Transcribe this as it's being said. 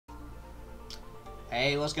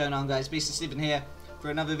Hey, what's going on, guys? Beastie Stephen here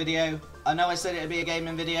for another video. I know I said it'd be a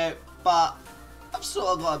gaming video, but I've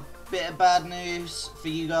sort of got a bit of bad news for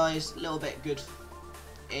you guys. A little bit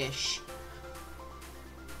good-ish.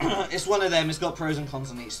 It's one of them. It's got pros and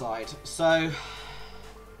cons on each side. So,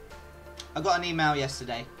 I got an email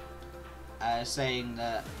yesterday saying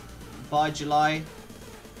that by July,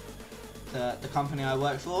 the company I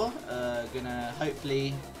work for are gonna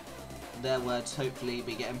hopefully, their words, hopefully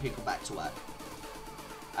be getting people back to work.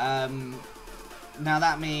 Now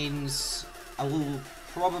that means I will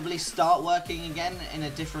probably start working again in a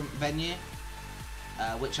different venue,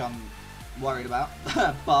 which I'm worried about,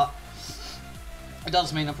 but it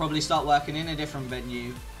does mean I'll probably start working in a different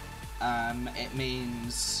venue. It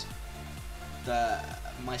means that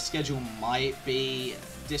my schedule might be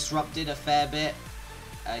disrupted a fair bit,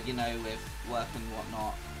 you know, with work and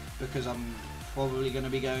whatnot, because I'm probably going to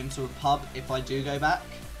be going to a pub if I do go back.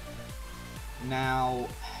 Now,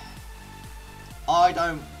 I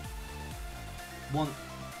don't want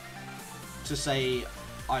to say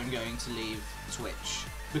I'm going to leave Twitch,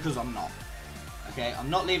 because I'm not. Okay,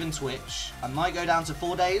 I'm not leaving Twitch. I might go down to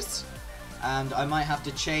 4 days, and I might have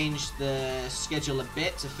to change the schedule a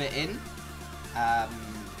bit to fit in.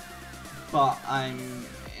 But I'm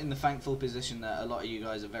in the thankful position that a lot of you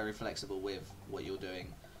guys are very flexible with what you're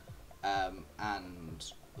doing, and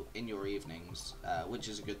in your evenings, which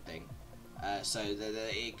is a good thing. So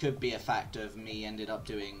it could be a fact of me ended up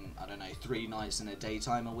doing, I don't know, 3 nights in a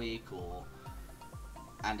daytime a week, or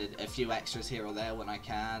and a few extras here or there when I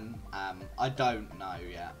can. I don't know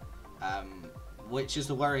yet, which is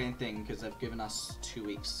the worrying thing, because they've given us 2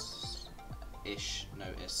 weeks-ish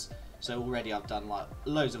notice. So already I've done like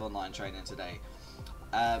loads of online training today.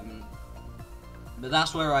 But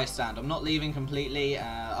that's where I stand. I'm not leaving completely.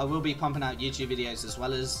 I will be pumping out YouTube videos as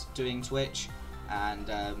well as doing Twitch. And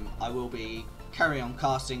I will be carrying on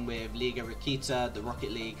casting with Liga Rakita, the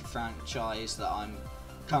Rocket League franchise that I'm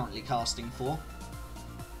currently casting for.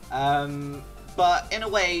 But in a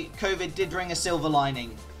way, COVID did bring a silver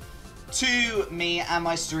lining to me and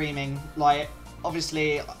my streaming. Like,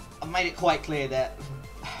 obviously, I made it quite clear that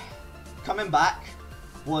coming back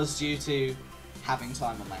was due to having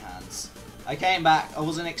time on my hands. I came back, I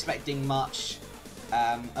wasn't expecting much.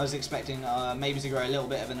 I was expecting maybe to grow a little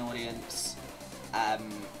bit of an audience,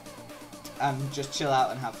 and just chill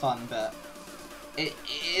out and have fun, but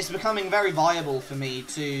it's becoming very viable for me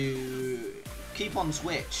to keep on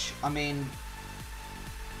Twitch. I mean,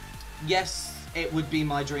 yes, it would be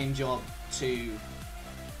my dream job to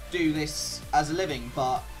do this as a living,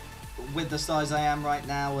 but with the size I am right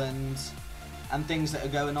now and things that are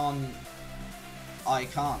going on, I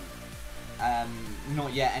can't.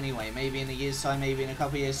 Not yet anyway. Maybe in a year's time, maybe in a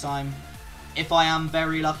couple of years' time. If I am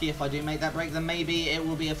very lucky, if I do make that break, then maybe it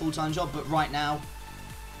will be a full-time job. But right now,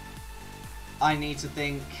 I need to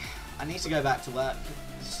think, I need to go back to work.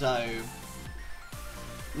 So,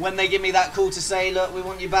 when they give me that call to say, look, we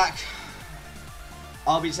want you back,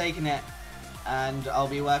 I'll be taking it, and I'll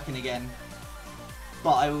be working again.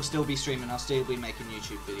 But I will still be streaming, I'll still be making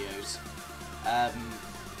YouTube videos.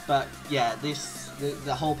 But yeah,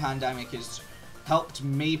 the whole pandemic has helped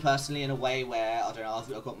me personally in a way where, I don't know,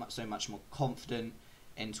 I've got so much more confident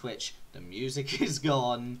in Twitch. The music is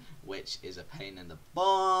gone, which is a pain in the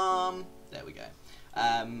bum. There we go.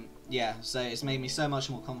 Yeah, so it's made me so much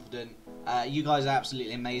more confident. You guys are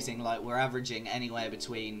absolutely amazing. Like, we're averaging anywhere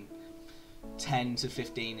between 10 to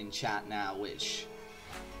 15 in chat now, which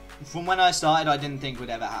from when I started I didn't think would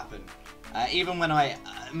ever happen. Even when I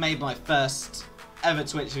made my first ever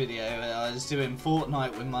Twitch video, I was doing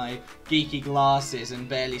Fortnite with my geeky glasses and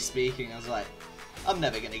barely speaking. I was like, I'm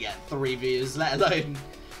never gonna get 3 views, let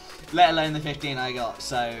alone the 15 I got.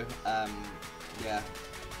 So yeah,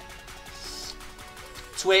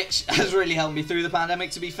 Twitch has really helped me through the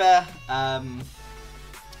pandemic, to be fair.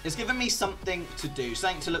 It's given me something to do,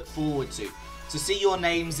 something to look forward to see your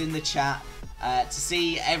names in the chat, to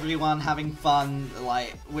see everyone having fun,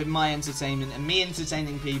 like, with my entertainment and me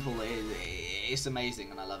entertaining people. It's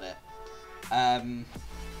amazing and I love it.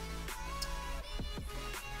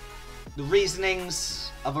 The reasonings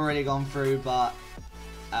I've already gone through, but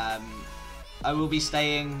I will be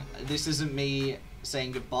staying. This isn't me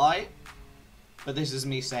saying goodbye, but this is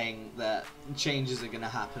me saying that changes are going to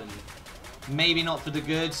happen. Maybe not for the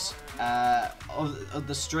good of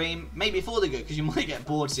the stream, maybe for the good, because you might get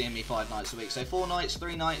bored seeing me 5 nights a week. So 4 nights,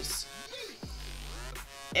 3 nights,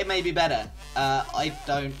 it may be better. I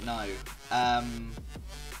don't know.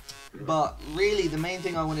 But really, the main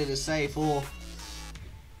thing I wanted to say for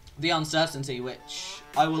the uncertainty, which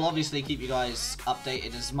I will obviously keep you guys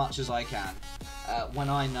updated as much as I can, when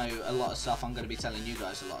I know a lot of stuff, I'm going to be telling you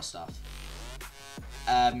guys a lot of stuff.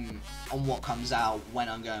 On what comes out, when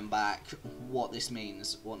I'm going back, what this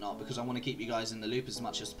means, whatnot, because I want to keep you guys in the loop as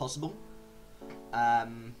much as possible.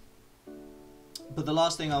 But the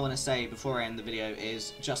last thing I want to say before I end the video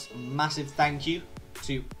is just massive thank you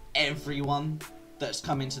to everyone that's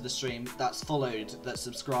come into the stream, that's followed, that's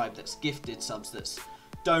subscribed, that's gifted subs, that's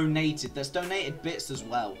donated bits as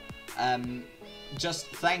well. Just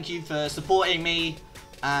thank you for supporting me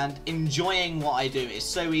and enjoying what I do. It's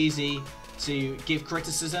so easy to give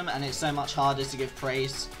criticism and it's so much harder to give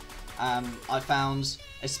praise. I found,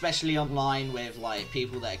 especially online with like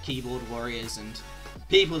people that are keyboard warriors and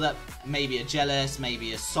people that maybe are jealous,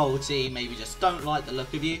 maybe are salty, maybe just don't like the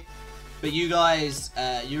look of you. But you guys,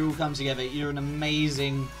 you all come together. You're an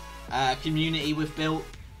amazing community we've built.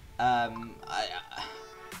 I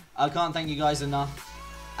can't thank you guys enough.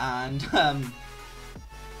 And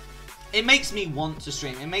it makes me want to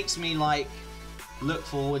stream. It makes me like look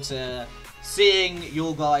forward to seeing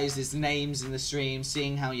your guys' names in the stream,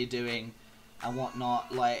 seeing how you're doing and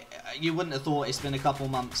whatnot. Like, you wouldn't have thought it's been a couple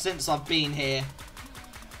months since I've been here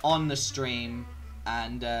on the stream,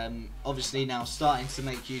 and obviously now starting to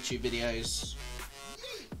make YouTube videos.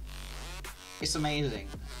 It's amazing.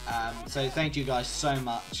 So thank you guys so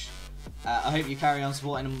much. I hope you carry on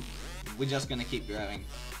supporting them. We're just going to keep growing.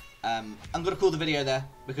 I'm going to call the video there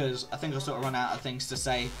because I think I've sort of run out of things to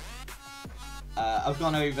say. I've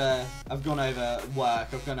gone over work,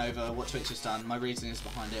 I've gone over what Twitch has done, my reasonings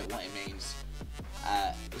behind it, what it means.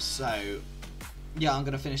 So yeah, I'm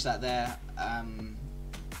going to finish that there.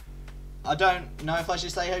 I don't know if I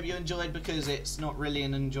should say hope you enjoyed, because it's not really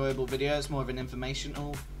an enjoyable video, it's more of an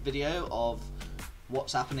informational video of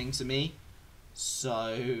what's happening to me.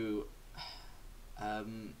 So I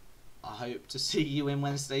hope to see you in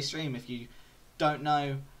Wednesday's stream. If you don't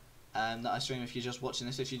know that I stream, if you're just watching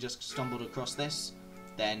this, if you just stumbled across this,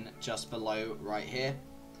 then just below right here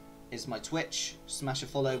is my Twitch. Smash a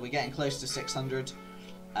follow, we're getting close to 600.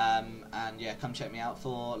 And yeah, come check me out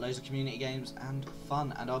for loads of community games and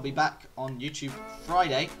fun. And I'll be back on YouTube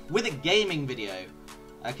Friday with a gaming video.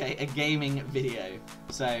 Okay, a gaming video.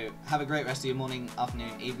 So have a great rest of your morning,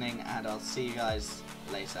 afternoon, evening, and I'll see you guys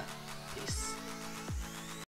later. Peace.